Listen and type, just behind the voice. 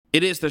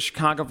It is the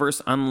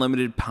Chicagoverse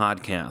Unlimited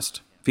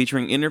podcast,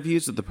 featuring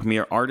interviews with the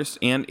premier artists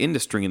and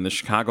industry in the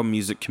Chicago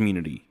music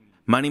community.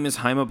 My name is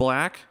Jaime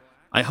Black.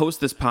 I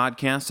host this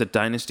podcast at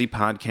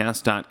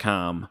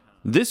dynastypodcasts.com.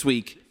 This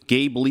week,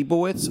 Gabe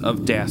Liebowitz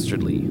of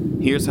Dastardly.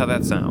 Here's how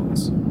that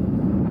sounds.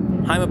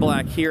 Jaime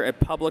Black here at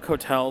Public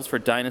Hotels for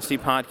Dynasty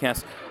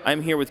Podcasts.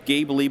 I'm here with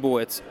Gabe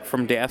Liebowitz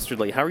from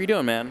Dastardly. How are you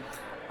doing, man?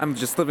 I'm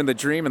just living the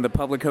dream in the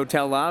public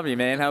hotel lobby,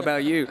 man. How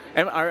about you?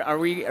 Are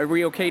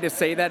we okay to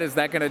say that? Is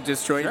that going to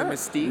destroy the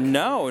mystique?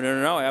 No,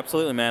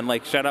 absolutely, man.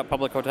 Like, shout out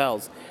Public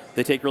Hotels.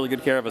 They take really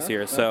good care of us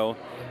here. So,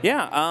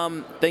 yeah,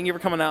 thank you for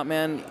coming out,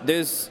 man.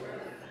 There's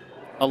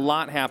a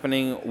lot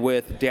happening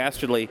with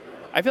Dastardly.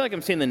 I feel like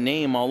I'm seeing the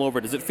name all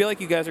over. Does it feel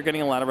like you guys are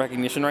getting a lot of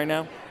recognition right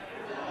now?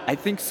 I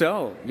think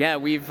so. Yeah,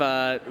 we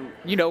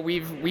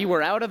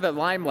were out of the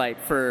limelight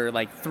for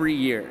like 3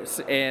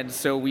 years, and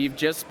so we've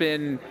just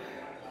been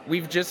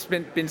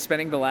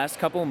spending the last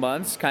couple of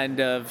months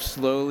kind of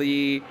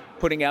slowly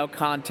putting out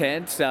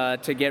content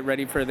to get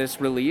ready for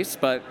this release.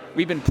 But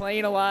we've been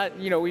playing a lot.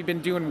 We've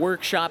been doing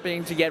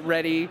workshopping to get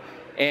ready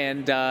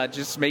and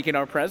just making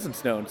our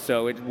presence known.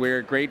 So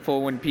we're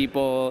grateful when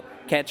people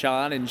catch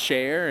on and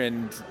share,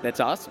 and that's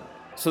awesome.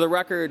 So the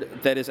record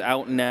that is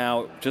out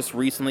now just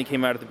recently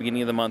came out at the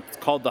beginning of the month. It's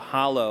called The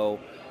Hollow,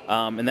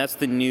 and that's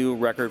the new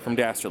record from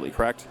Dastardly,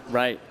 correct?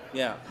 Right.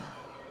 Yeah.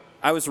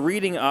 I was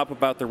reading up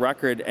about the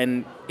record,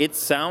 and it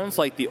sounds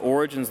like the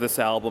origins of this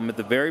album at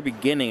the very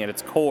beginning, at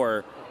its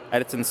core,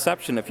 at its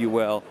inception, if you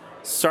will,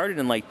 started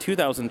in like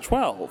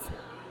 2012,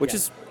 which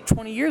is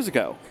 20 years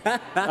ago.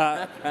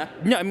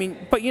 No, I mean,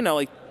 but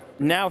like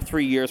now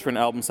 3 years for an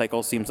album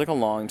cycle seems like a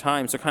long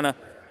time. So kind of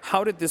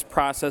how did this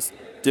process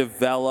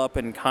develop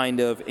and kind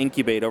of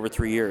incubate over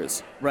 3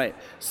 years? Right.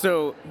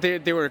 So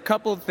there were a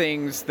couple of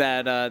things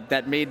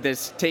that made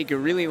this take a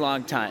really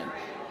long time.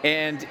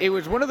 And it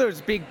was one of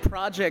those big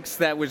projects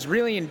that was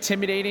really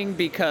intimidating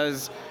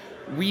because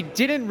we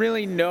didn't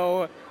really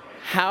know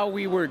how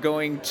we were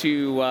going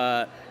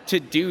to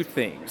do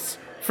things.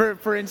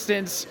 For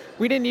instance,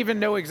 we didn't even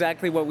know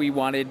exactly what we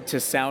wanted to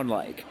sound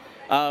like.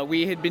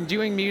 We had been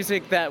doing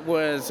music that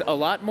was a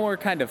lot more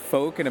kind of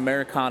folk and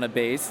Americana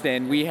based,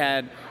 and we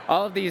had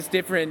all of these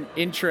different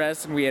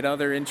interests, and we had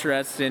other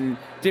interests in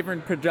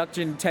different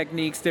production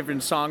techniques,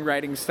 different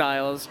songwriting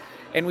styles.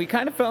 And we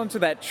kind of fell into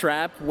that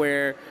trap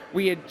where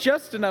we had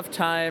just enough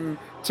time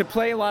to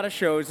play a lot of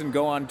shows and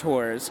go on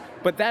tours,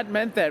 but that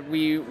meant that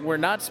we were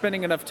not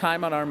spending enough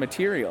time on our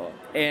material.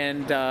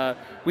 And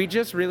we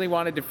just really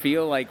wanted to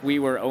feel like we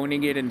were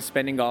owning it and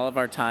spending all of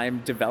our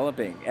time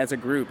developing as a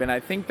group. And I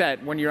think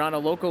that when you're on a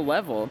local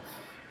level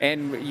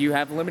and you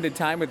have limited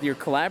time with your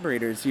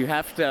collaborators, you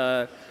have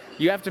to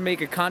make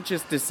a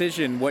conscious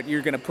decision what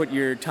you're going to put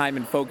your time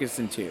and focus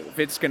into. If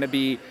it's going to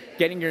be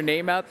getting your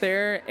name out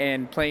there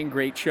and playing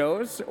great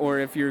shows, or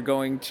if you're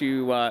going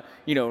to,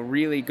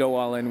 really go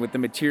all in with the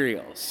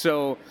materials.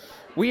 So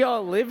we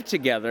all lived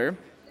together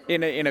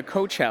in a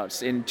coach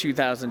house in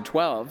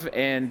 2012,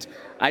 and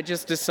I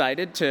just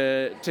decided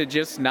to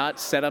just not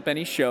set up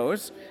any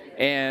shows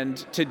and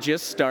to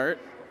just start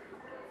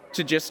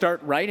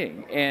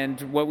writing.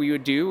 And what we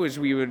would do is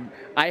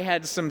I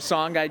had some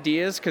song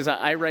ideas because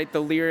I write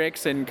the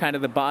lyrics and kind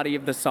of the body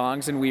of the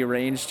songs, and we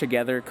arrange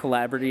together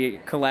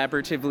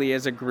collaboratively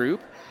as a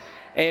group.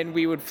 And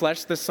we would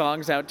flesh the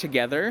songs out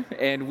together,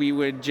 and we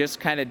would just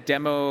kind of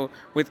demo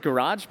with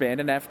GarageBand.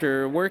 And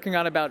after working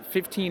on about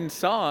 15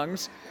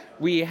 songs,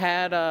 we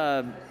had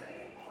a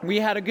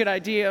good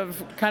idea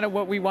of kind of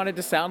what we wanted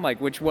to sound like,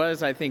 which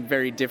was, I think,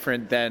 very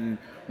different than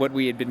what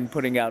we had been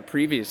putting out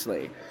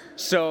previously.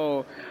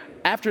 So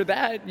after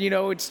that,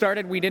 it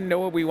started, we didn't know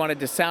what we wanted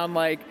to sound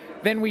like.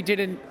 Then we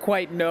didn't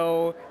quite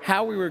know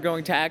how we were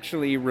going to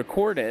actually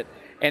record it.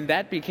 And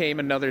that became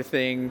another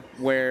thing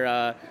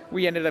where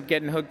we ended up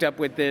getting hooked up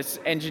with this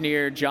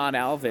engineer, John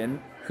Alvin,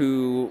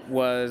 who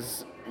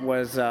was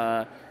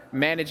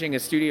managing a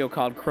studio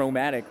called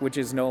Chromatic, which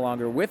is no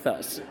longer with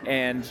us.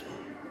 And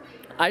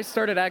I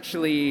started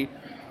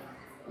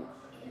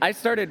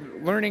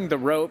learning the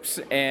ropes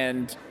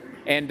and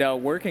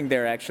working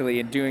there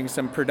actually and doing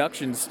some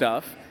production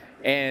stuff,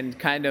 and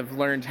kind of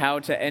learned how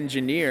to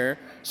engineer.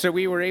 So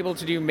we were able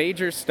to do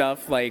major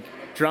stuff like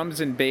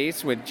drums and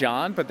bass with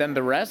John, but then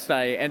the rest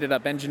I ended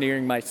up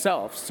engineering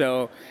myself.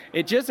 So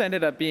it just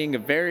ended up being a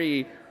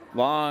very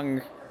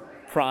long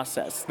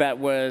process that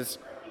was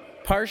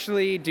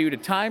partially due to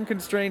time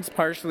constraints,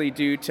 partially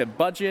due to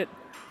budget,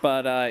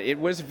 but it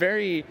was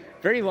very,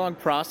 very long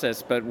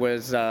process, but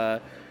it's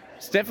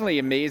definitely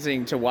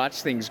amazing to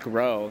watch things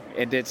grow.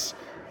 And it's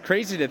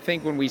crazy to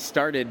think when we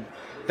started,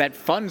 that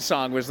Fun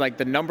song was like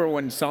the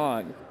 #1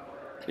 song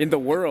in the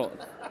world.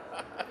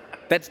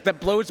 That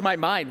blows my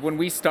mind. When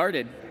we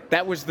started,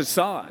 that was the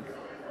song.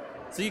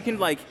 So you can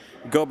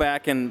go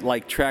back and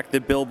track the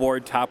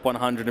Billboard Top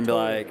 100 and be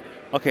like,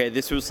 okay,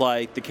 this was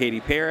like the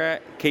Katy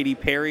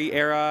Perry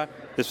era,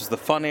 This was the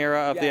fun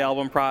era of the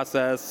album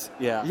process.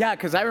 Yeah. Yeah,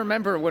 because I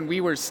remember when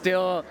we were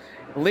still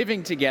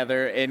living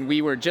together and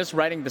we were just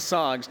writing the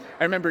songs,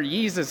 I remember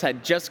Yeezus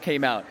had just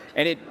came out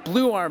and it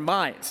blew our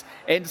minds.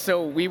 And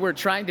so we were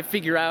trying to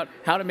figure out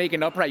how to make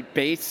an upright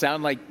bass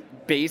sound like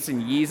bass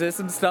and Yeezus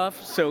and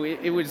stuff. So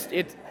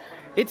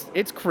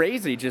it's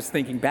crazy just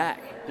thinking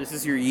back. This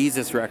is your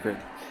Yeezus record.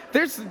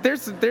 There's a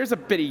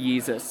bit of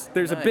Yeezus.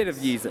 There's Nice. a bit of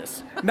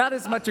Yeezus. Not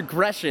as much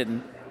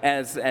aggression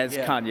as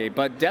Kanye,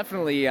 but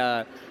definitely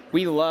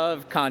we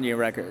love Kanye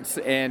records,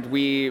 and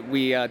we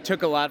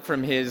took a lot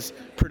from his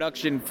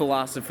production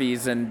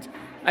philosophies, and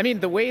I mean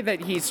the way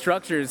that he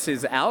structures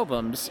his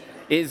albums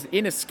is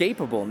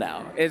inescapable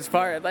now. As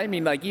far as, I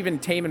mean, like even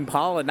Tame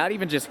Impala, not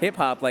even just hip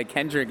hop like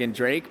Kendrick and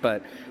Drake,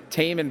 but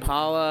Tame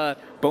Impala,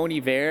 Bon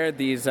Iver,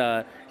 these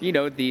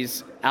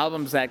these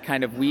albums that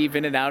kind of weave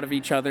in and out of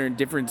each other in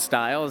different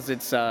styles.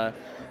 It's I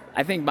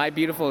think My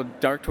Beautiful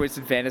Dark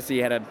Twisted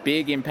Fantasy had a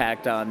big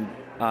impact on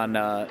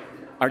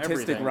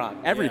artistic Everything. rock.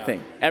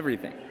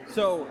 Everything.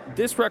 So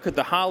this record,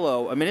 The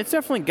Hollow, I mean, it's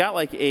definitely got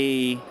like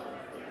a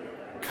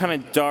kind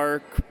of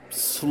dark,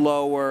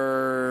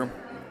 slower,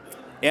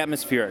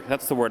 atmospheric.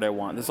 That's the word I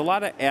want. There's a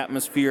lot of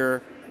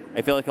atmosphere.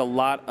 I feel like a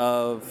lot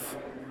of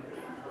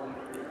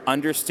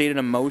understated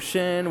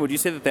emotion. Would you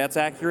say that that's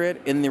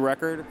accurate in the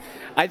record?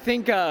 I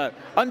think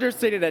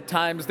understated at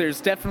times.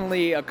 There's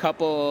definitely a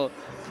couple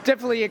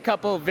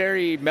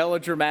very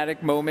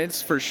melodramatic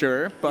moments for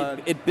sure,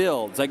 but It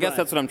builds. I guess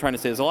that's what I'm trying to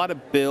say. There's a lot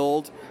of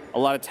build, a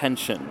lot of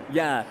tension.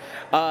 yeah.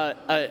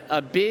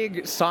 A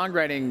big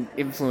songwriting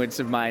influence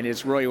of mine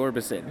is Roy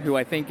Orbison, who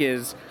I think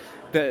is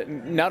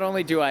not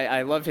only do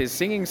I love his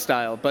singing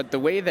style, but the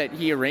way that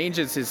he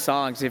arranges his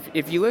songs.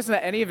 If you listen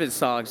to any of his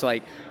songs,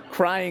 like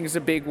Crying's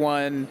a big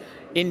one,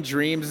 In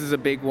Dreams is a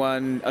big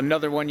one.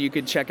 Another one you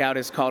could check out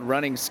is called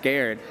Running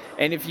Scared.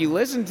 And if you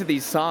listen to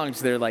these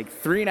songs, they're like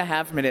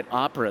 3.5-minute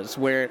operas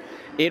where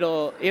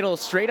it'll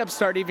straight up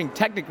start even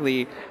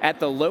technically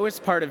at the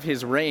lowest part of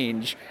his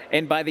range,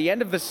 and by the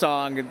end of the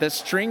song, the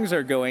strings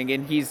are going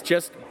and he's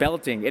just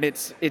belting. And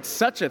it's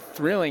such a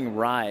thrilling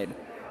ride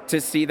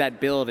to see that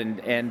build.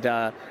 And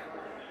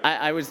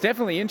I was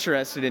definitely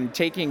interested in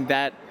taking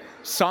that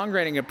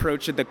songwriting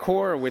approach at the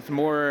core with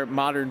more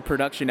modern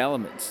production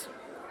elements.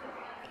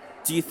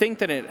 Do you think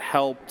that it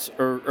helped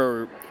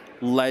or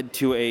led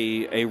to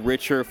a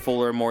richer,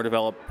 fuller, more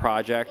developed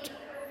project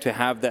to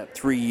have that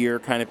 3-year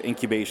kind of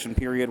incubation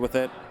period with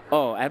it?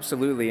 Oh,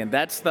 absolutely. And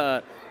that's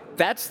the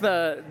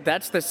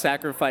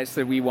sacrifice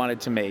that we wanted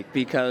to make,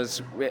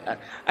 because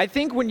I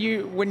think when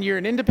you're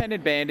an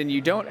independent band and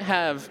you don't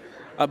have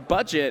a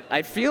budget,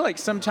 I feel like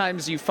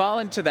sometimes you fall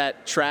into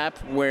that trap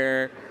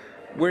where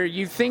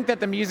you think that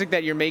the music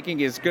that you're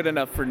making is good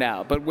enough for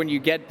now, but when you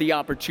get the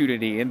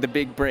opportunity and the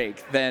big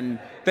break, then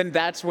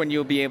that's when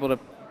you'll be able to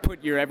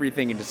put your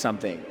everything into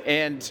something.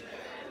 And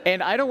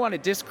I don't want to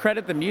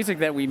discredit the music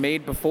that we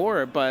made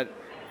before, but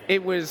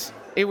it was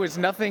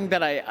nothing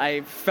that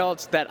I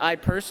felt that I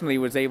personally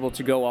was able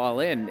to go all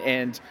in.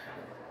 And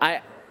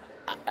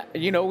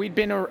we'd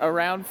been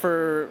around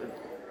for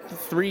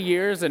 3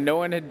 years and no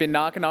one had been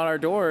knocking on our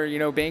door,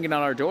 banging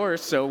on our door.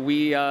 So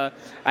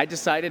I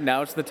decided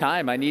now's the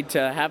time. I need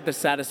to have the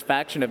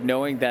satisfaction of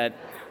knowing that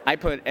I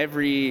put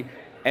every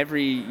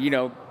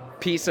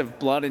piece of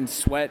blood and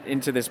sweat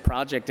into this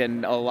project,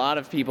 and a lot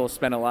of people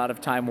spent a lot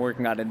of time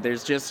working on it.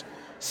 There's just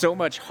so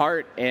much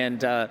heart,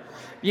 and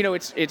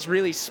it's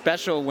really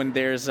special when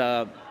there's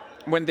a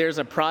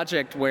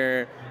project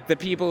where the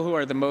people who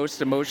are the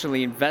most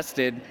emotionally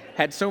invested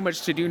had so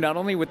much to do, not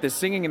only with the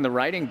singing and the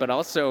writing, but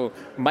also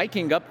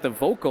miking up the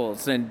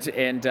vocals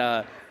and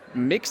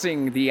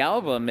mixing the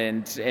album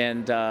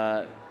and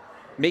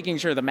making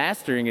sure the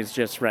mastering is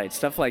just right,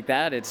 stuff like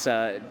that. It's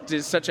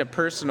just such a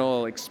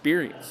personal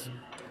experience.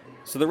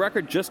 So the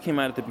record just came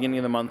out at the beginning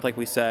of the month, like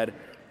we said,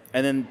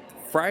 and then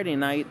Friday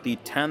night, the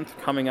 10th,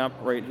 coming up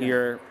right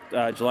here,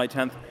 July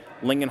 10th,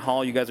 Lincoln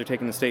Hall, you guys are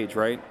taking the stage,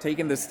 right?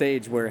 Taking the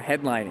stage, we're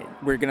headlining.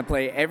 We're going to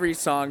play every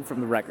song from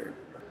the record.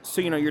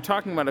 So, you're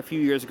talking about a few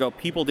years ago,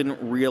 people didn't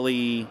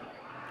really,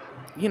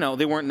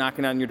 they weren't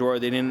knocking on your door.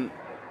 They didn't,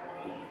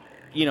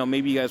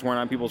 maybe you guys weren't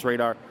on people's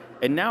radar.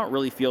 And now it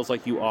really feels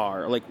like you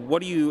are. Like,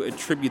 what do you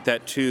attribute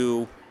that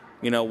to?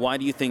 Why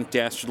do you think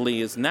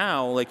Dastardly is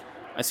now, like,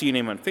 I see your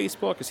name on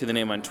Facebook, I see the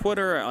name on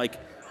Twitter, like,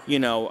 I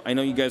know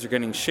you guys are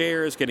getting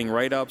shares, getting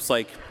write-ups,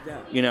 like,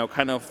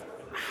 kind of,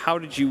 how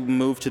did you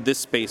move to this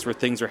space where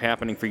things are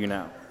happening for you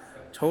now?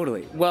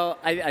 Totally. Well,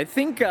 I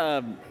think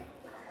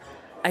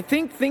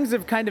things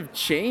have kind of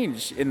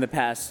changed in the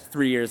past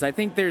 3 years. I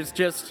think there's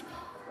just,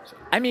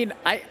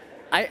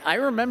 I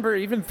remember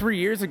even 3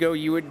 years ago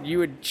you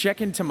would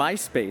check into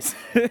MySpace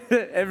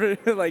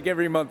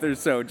every month or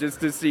so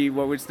just to see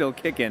what was still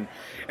kicking,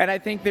 and I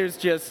think there's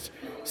just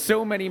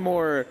so many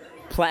more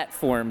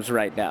platforms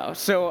right now.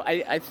 So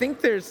I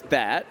think there's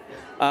that.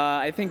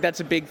 I think that's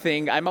a big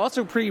thing. I'm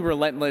also pretty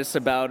relentless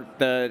about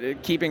the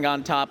keeping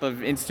on top of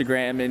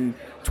Instagram and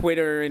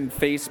Twitter and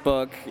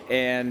Facebook,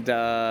 and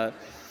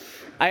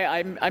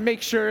I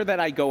make sure that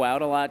I go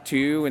out a lot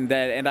too, and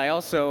I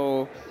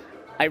also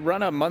I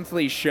run a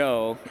monthly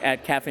show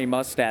at Cafe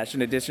Mustache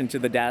in addition to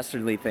the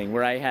Dastardly thing,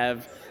 where I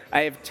have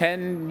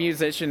 10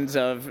 musicians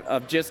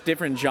of just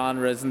different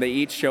genres, and they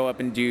each show up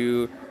and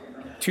do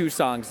 2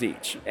 songs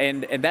each.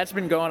 And that's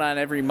been going on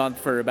every month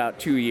for about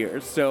 2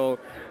 years. So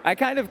I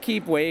kind of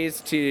keep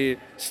ways to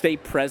stay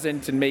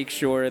present and make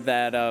sure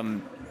that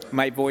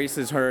my voice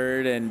is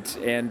heard.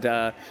 And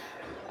I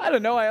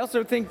don't know, I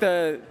also think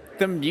the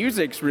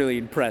music's really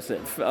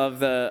impressive.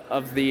 Of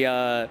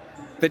the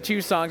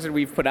 2 songs that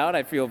we've put out,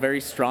 I feel very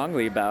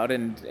strongly about,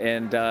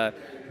 and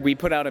we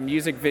put out a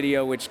music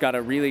video which got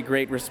a really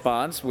great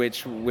response,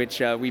 which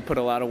we put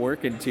a lot of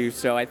work into.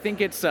 So I think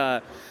it's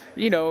a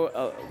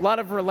lot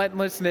of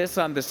relentlessness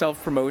on the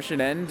self-promotion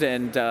end,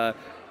 and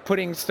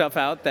putting stuff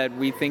out that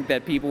we think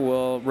that people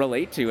will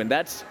relate to, and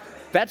that's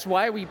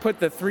why we put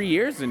the 3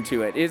 years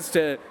into it, is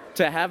to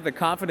have the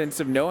confidence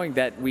of knowing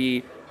that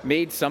we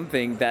made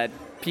something that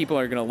people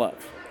are going to love.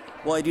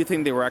 Well, I do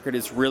think the record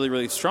is really,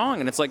 really strong,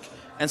 and it's like,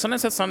 and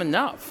sometimes that's not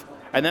enough.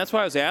 And that's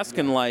why I was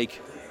asking,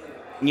 like,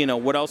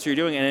 what else you're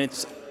doing,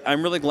 and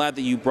I'm really glad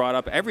that you brought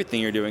up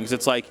everything you're doing, because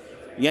it's like,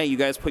 yeah, you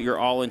guys put your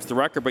all into the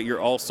record, but you're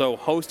also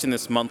hosting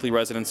this monthly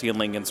residency in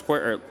Logan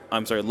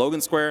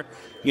Square.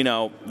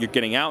 You're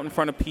getting out in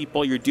front of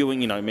people, you're doing,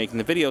 making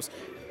the videos,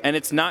 and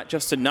it's not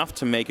just enough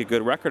to make a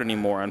good record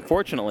anymore,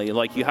 unfortunately.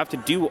 Like, you have to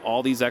do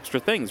all these extra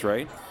things,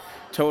 right?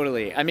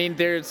 Totally. I mean,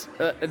 there's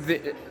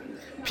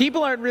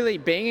people aren't really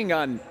banging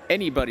on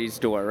anybody's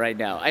door right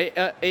now.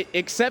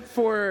 Except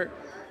for,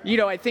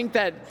 I think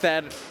that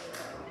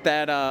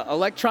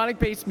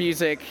electronic-based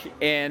music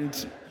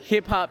and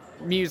hip-hop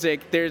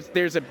music,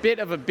 there's a bit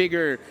of a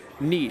bigger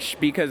niche,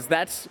 because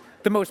that's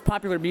the most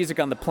popular music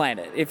on the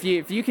planet. If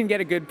you can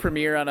get a good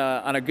premiere on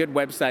a good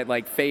website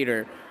like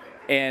Fader,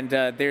 and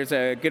there's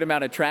a good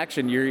amount of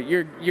traction,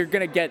 you're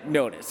gonna get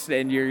noticed,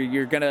 and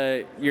you're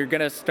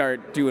gonna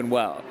start doing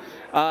well.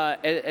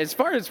 As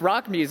far as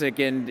rock music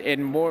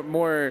and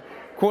more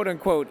quote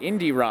unquote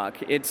indie rock,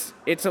 it's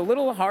a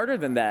little harder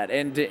than that,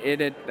 and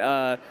it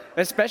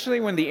especially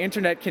when the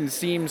internet can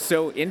seem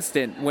so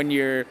instant when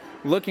you're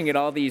looking at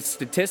all these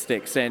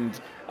statistics and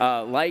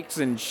likes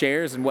and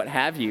shares and what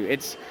have you.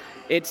 It's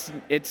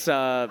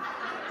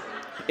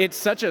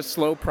such a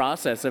slow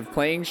process of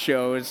playing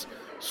shows,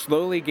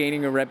 slowly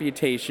gaining a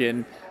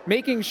reputation,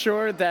 making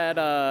sure that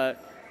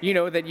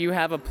that you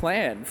have a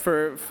plan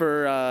for.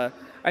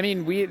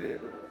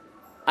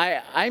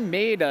 I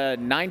made a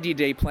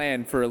 90-day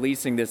plan for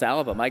releasing this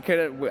album. I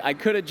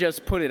could have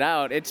just put it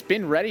out. It's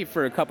been ready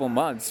for a couple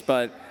months,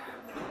 but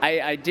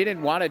I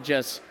didn't want to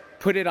just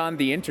put it on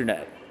the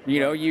internet.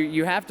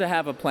 You have to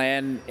have a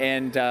plan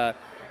and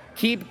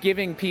keep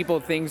giving people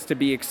things to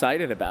be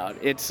excited about.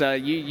 It's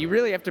you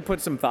really have to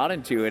put some thought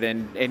into it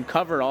and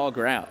cover all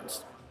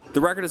grounds. The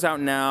record is out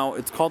now.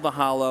 It's called The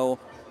Hollow.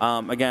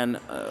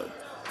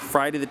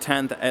 Friday the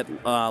 10th at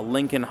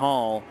Lincoln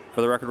Hall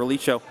for the record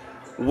release show.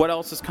 What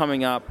else is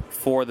coming up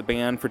for the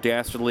band, for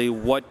Dastardly?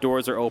 What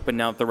doors are open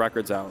now that the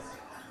record's out?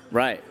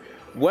 Right.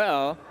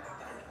 Well,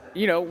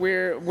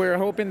 we're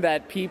hoping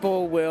that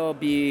people will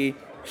be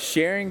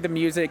sharing the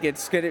music.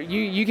 It's good.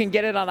 You can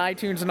get it on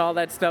iTunes and all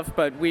that stuff,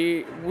 but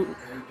we're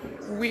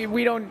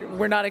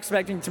not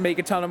expecting to make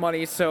a ton of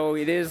money, so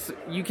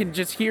you can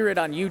just hear it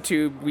on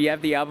YouTube. We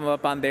have the album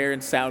up on there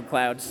and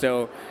SoundCloud,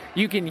 so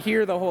you can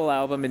hear the whole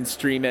album and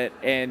stream it,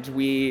 and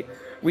we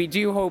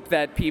do hope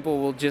that people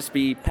will just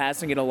be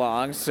passing it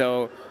along,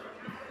 so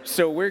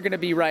we're going to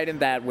be riding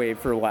that wave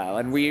for a while,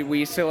 and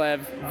we still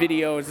have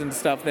videos and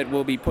stuff that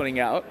we'll be putting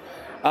out.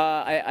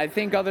 I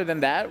think other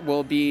than that,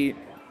 we'll be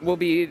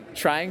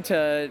trying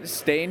to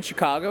stay in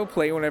Chicago,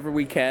 play whenever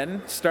we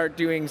can, start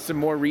doing some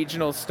more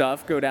regional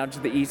stuff, go down to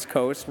the East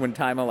Coast when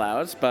time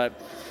allows. But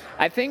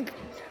I think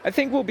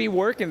we'll be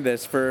working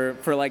this for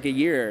like a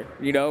year.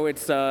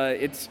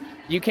 It's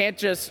you can't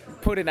just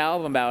put an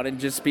album out and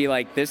just be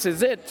like, this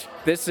is it.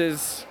 This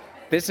is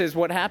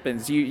what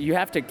happens. You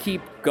have to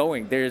keep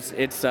going.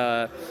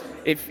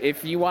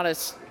 If you want to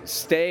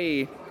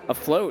stay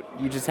afloat,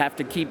 you just have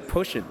to keep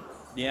pushing.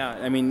 Yeah,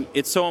 I mean,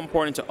 it's so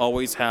important to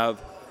always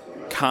have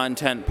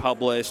content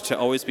published, to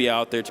always be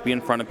out there, to be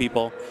in front of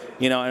people,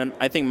 and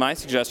I think my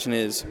suggestion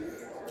is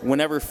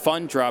whenever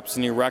Fun drops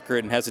a new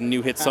record and has a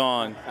new hit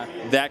song,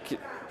 that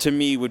to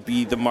me would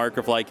be the mark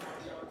of like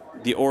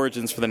the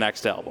origins for the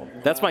next album.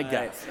 That's my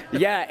guess.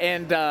 Yeah,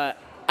 and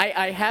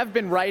I have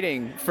been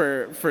writing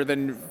for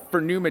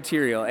new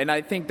material, and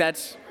I think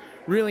that's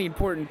really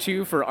important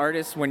too for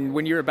artists.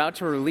 When you're about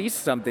to release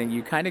something,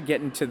 you kind of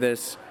get into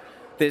this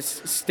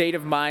state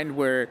of mind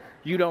where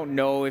you don't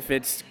know if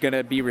it's going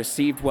to be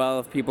received well,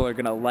 if people are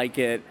going to like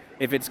it,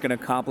 if it's going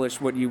to accomplish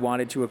what you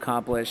wanted to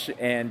accomplish.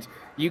 And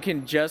you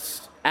can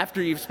just,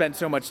 after you've spent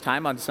so much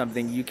time on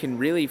something, you can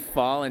really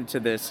fall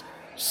into this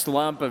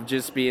slump of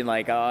just being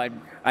like, oh,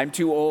 I'm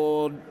too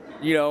old,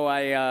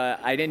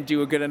 I didn't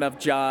do a good enough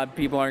job,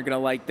 people aren't going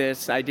to like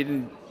this, I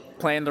didn't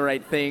plan the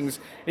right things.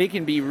 It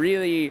can be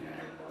really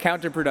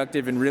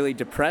counterproductive and really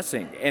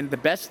depressing. And the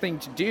best thing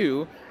to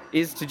do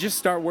is to just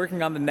start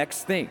working on the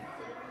next thing.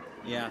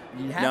 Yeah.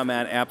 No,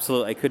 man,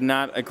 absolutely. I could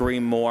not agree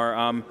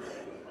more.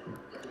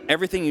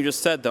 everything you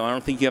just said, though, I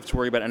don't think you have to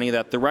worry about any of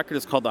that. The record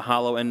is called The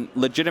Hollow, and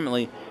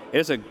legitimately, it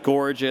is a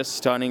gorgeous,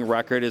 stunning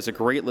record. It is a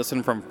great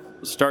listen from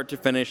start to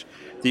finish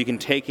that you can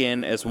take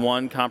in as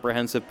one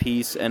comprehensive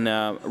piece, and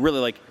really,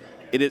 like,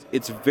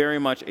 it's very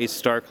much a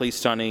starkly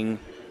stunning,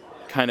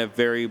 kind of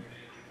very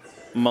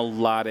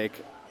melodic,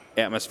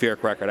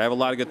 atmospheric record. I have a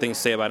lot of good things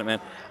to say about it,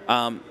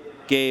 man.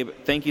 Gabe,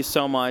 thank you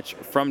so much.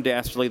 From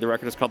Dastardly, the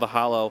record is called The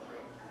Hollow.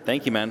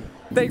 Thank you, man.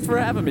 Thanks for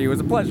having me. It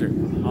was a pleasure.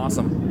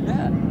 Awesome.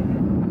 Yeah.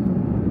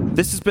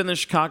 This has been the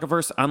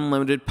Chicagoverse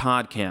Unlimited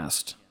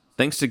podcast.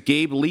 Thanks to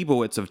Gabe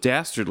Liebowitz of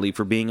Dastardly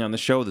for being on the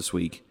show this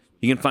week.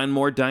 You can find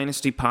more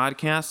Dynasty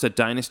Podcasts at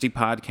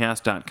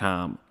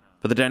dynastypodcast.com.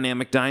 For the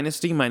Dynamic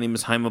Dynasty, my name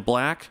is Jaime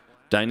Black.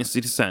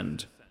 Dynasty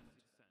Descend.